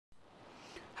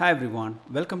Hi everyone,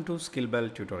 welcome to Skillbell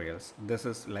Tutorials. This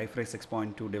is Liferay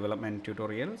 6.2 Development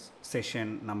Tutorials,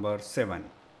 session number 7.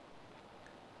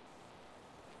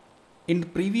 In the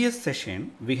previous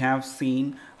session, we have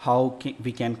seen how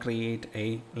we can create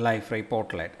a Liferay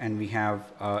portlet, and we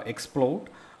have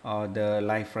explored the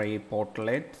Liferay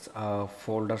portlets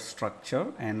folder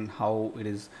structure and how it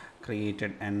is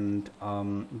created, and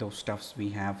those stuffs we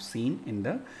have seen in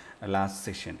the last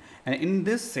session. And in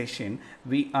this session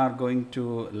we are going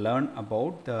to learn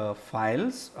about the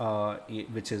files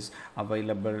which is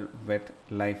available with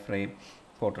Liferay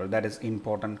portal, that is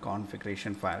important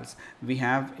configuration files. We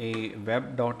have a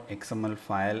web.xml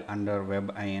file under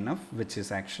web.inf, which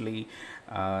is actually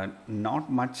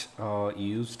not much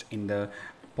used in the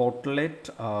portlet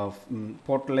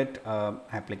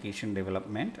application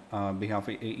development.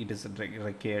 It is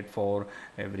required for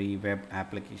every web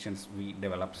applications we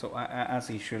develop. So as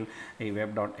usual, a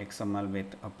web.xml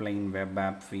with a plain web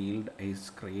app field is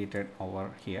created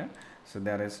over here. So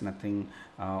there is nothing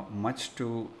much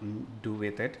to do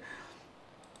with it,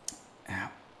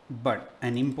 but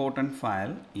an important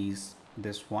file is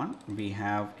this one. We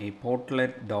have a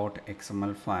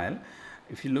portlet.xml file.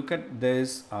 If you look at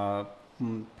this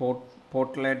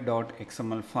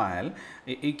portlet.xml file,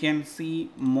 you can see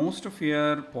most of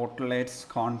your portlets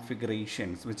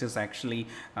configurations, which is actually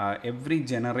every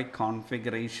generic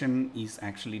configuration is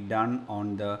actually done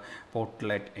on the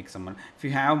portlet XML. If you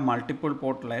have multiple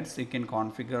portlets, you can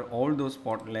configure all those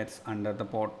portlets under the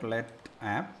portlet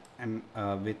app, and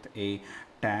with a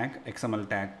tag, XML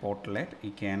tag portlet,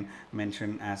 you can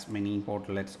mention as many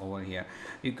portlets over here.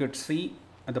 You could see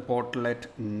the portlet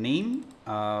name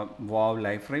wow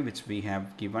Liferay, which we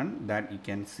have given, that you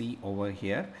can see over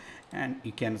here, and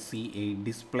you can see a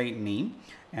display name,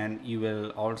 and you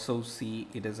will also see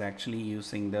it is actually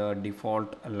using the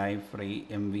default Liferay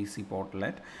MVC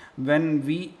portlet. When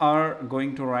we are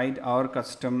going to write our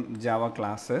custom Java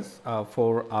classes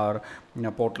for our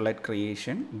portlet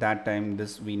creation, that time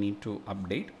this we need to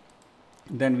update.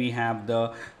 Then we have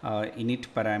the init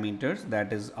parameters,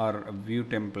 that is our view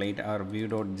template, our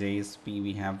view.jsp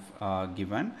we have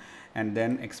given, and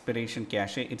then expiration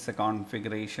cache. It's a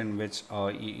configuration which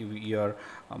your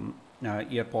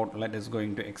portlet is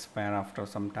going to expire after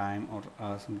some time, or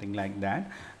something like that.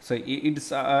 So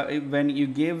it's when you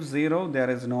give 0, there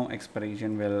is no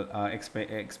expiration will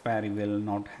expiry will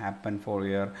not happen for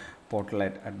your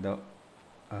portlet at the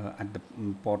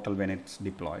portal when it's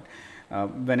deployed,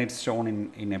 when it's shown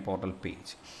in a portal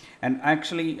page. And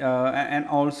actually and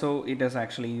also it is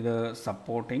actually the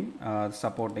supporting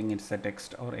it's a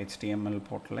text or HTML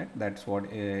portlet. That's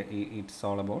what it's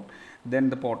all about. Then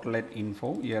the portlet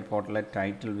info, your portlet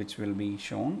title which will be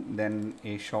shown, then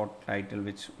a short title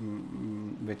which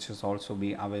is also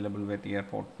be available with your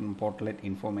portlet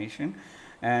information,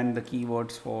 and the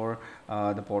keywords for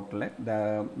the portlet.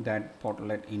 That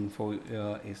portlet info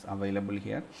is available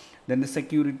here. Then the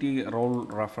security role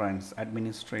reference,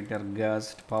 administrator,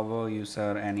 guest, power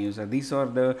user, and user. These are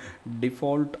the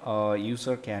default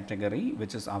user category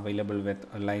which is available with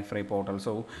a Liferay portal.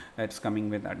 So it's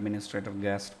coming with administrator,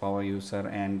 guest, power user,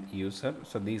 and user.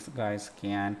 So these guys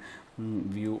can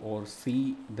view or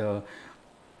see the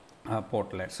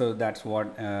portlet. So that's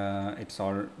what it's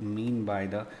all mean by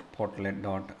the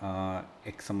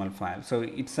portlet.xml file. So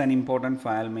it's an important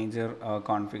file, major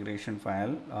configuration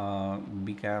file.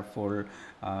 Be careful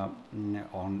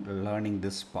on learning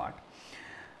this part.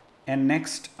 And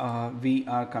next we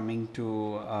are coming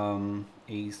to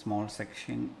a small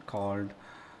section called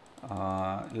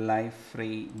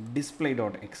Liferay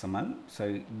display.xml.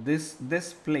 So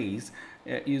this place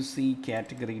you see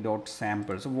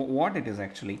category.sample. So what it is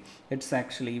actually, it's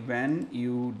actually when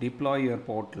you deploy your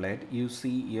portlet, you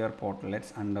see your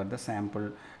portlets under the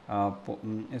sample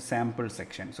sample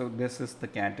section. So this is the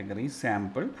category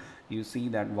sample. You see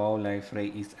that wow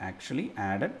Liferay is actually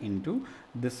added into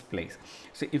this place.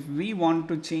 So if we want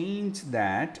to change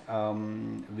that,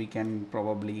 we can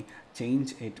probably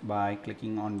change it by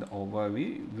clicking on the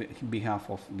overview. Behalf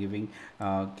of giving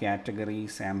category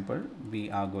sample,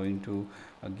 we are going to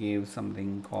give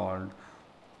something called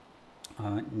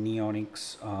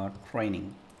neonics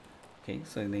training. Okay,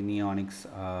 so the neonics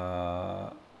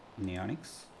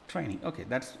training. Okay,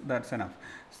 that's enough.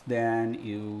 Then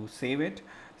you save it.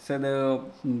 So the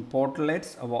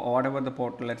portlets, whatever the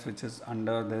portlets which is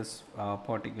under this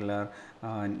particular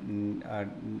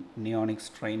neonics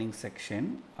training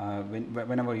section,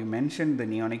 whenever you mention the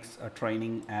neonics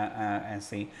training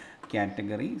as a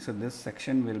category, so this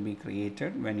section will be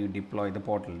created when you deploy the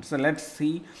portal. So let's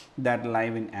see that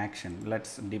live in action.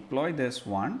 Let's deploy this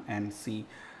one and see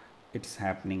it's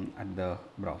happening at the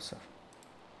browser.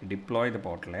 deploy the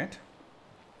portlet.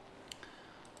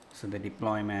 So the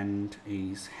deployment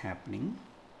is happening.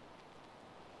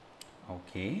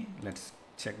 Okay, let's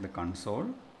check the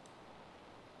console.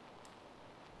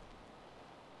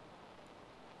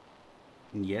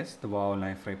 Yes, the Wow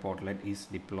Liferay portlet is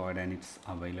deployed and it's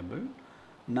available.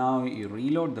 Now you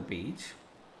reload the page,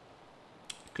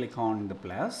 click on the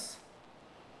plus.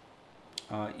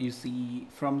 You see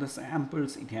from the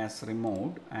samples it has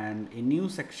removed, and a new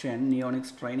section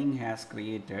Neonics training has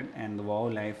created, and the Wow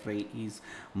Liferay is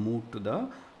moved to the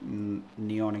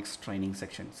Neonics training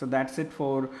section. So that's it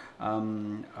for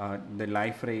the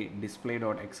Liferay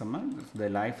display.xml. The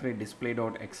Liferay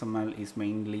display.xml is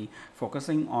mainly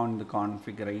focusing on the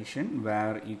configuration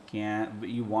where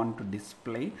you want to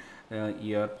display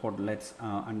your portlets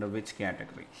under which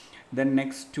category. Then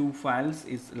next two files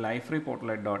is Liferay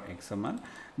portlet.xml.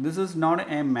 This is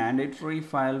not a mandatory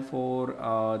file for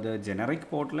the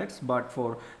generic portlets, but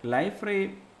for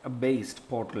Liferay based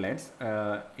portlets,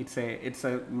 it's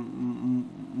a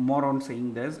more on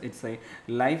saying this, it's a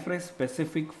Liferay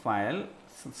specific file.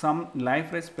 Some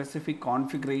Liferay specific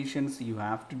configurations you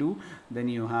have to do, then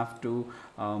you have to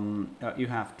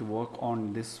work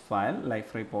on this file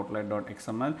Liferay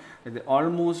portlet.xml.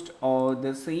 Almost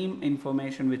the same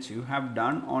information which you have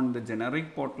done on the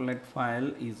generic portlet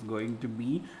file is going to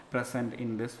be present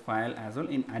in this file as well.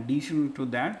 In addition to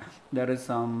that, there is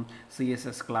some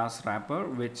CSS class wrapper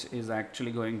which is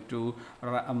actually going to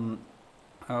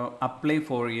apply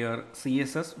for your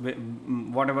CSS,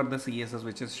 whatever the CSS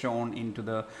which is shown into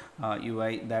the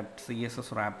UI, that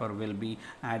CSS wrapper will be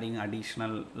adding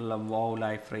additional Wow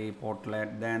Liferay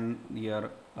portlet, then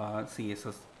your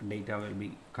CSS data will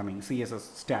be coming,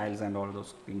 CSS styles and all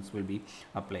those things will be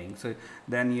applying. So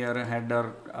then your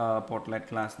header portlet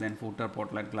class, then footer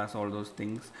portlet class, all those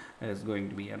things is going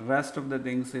to be. The rest of the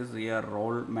things is your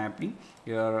role mapping.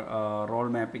 Your role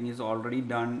mapping is already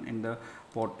done in the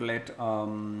portlet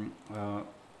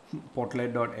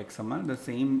portlet.xml. The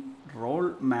same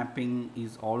role mapping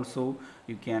is also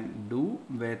you can do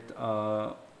with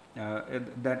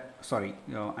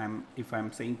if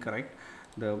I'm saying correct,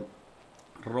 the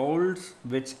roles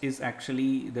which is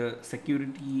actually the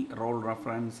security role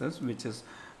references, which is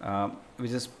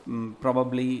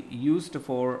probably used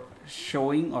for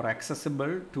showing or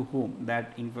accessible to whom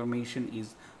that information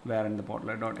is where in the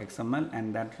portlet.xml,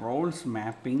 and that roles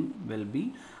mapping will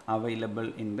be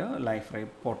available in the Liferay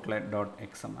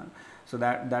portlet.xml. So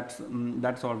that's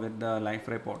all with the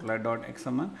Liferay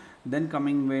portlet.xml. Then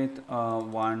coming with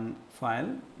one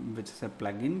file which is a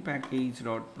plugin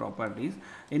package.properties.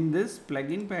 In this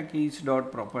plugin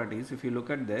package.properties, if you look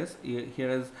at this, here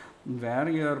is where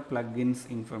your plugins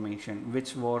information,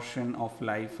 which version of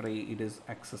Liferay it is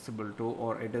accessible to,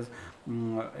 or it is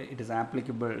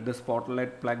applicable, this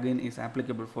portlet plugin is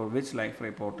applicable for which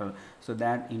Liferay portal. So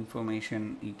that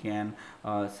information you can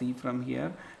see from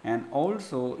here. And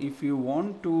also if you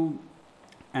want to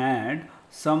add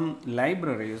some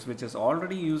libraries which is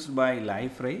already used by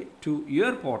Liferay to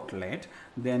your portlet,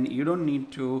 then you don't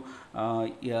need to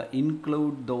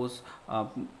include those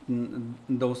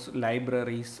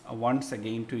libraries once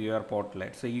again to your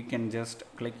portlet. So you can just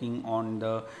clicking on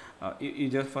the you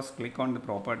just first click on the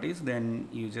properties, then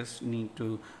you just need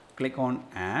to click on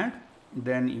add,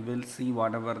 then you will see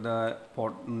whatever the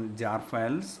jar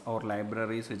files or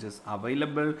libraries which is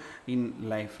available in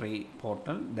Liferay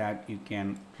portal that you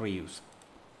can reuse.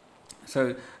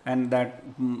 So and that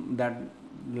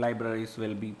libraries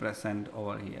will be present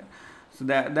over here. So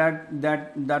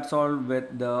that's all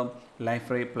with the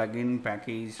Liferay plugin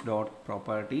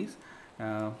package.properties.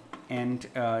 And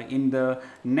in the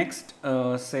next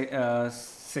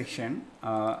session,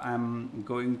 I'm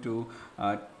going to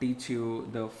teach you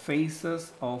the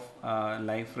phases of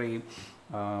Liferay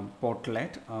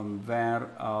portlet,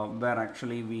 where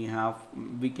actually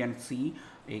we can see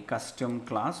a custom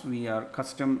class. We are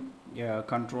custom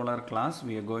controller class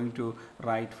we are going to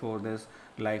write for this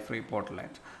Liferay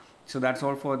portlet. So that's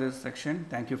all for this section.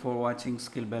 Thank you for watching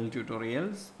Skill Bell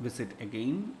tutorials. Visit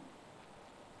again